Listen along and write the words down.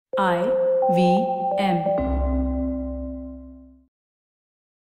IVM.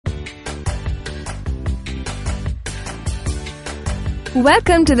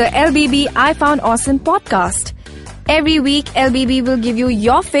 Welcome to the LBB I Found Awesome podcast. Every week, LBB will give you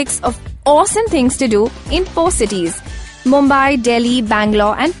your fix of awesome things to do in 4 cities: Mumbai, Delhi,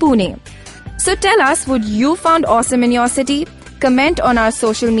 Bangalore and Pune. So tell us what you found awesome in your city. Comment on our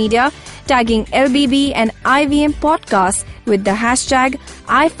social media, tagging LBB and IVM podcast with the hashtag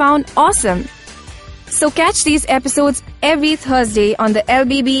 #IFoundAwesome. So catch these episodes every Thursday on the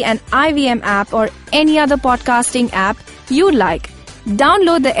LBB and IVM app or any other podcasting app you like.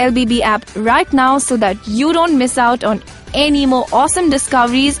 Download the LBB app right now so that you don't miss out on any more awesome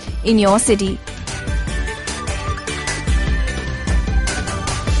discoveries in your city.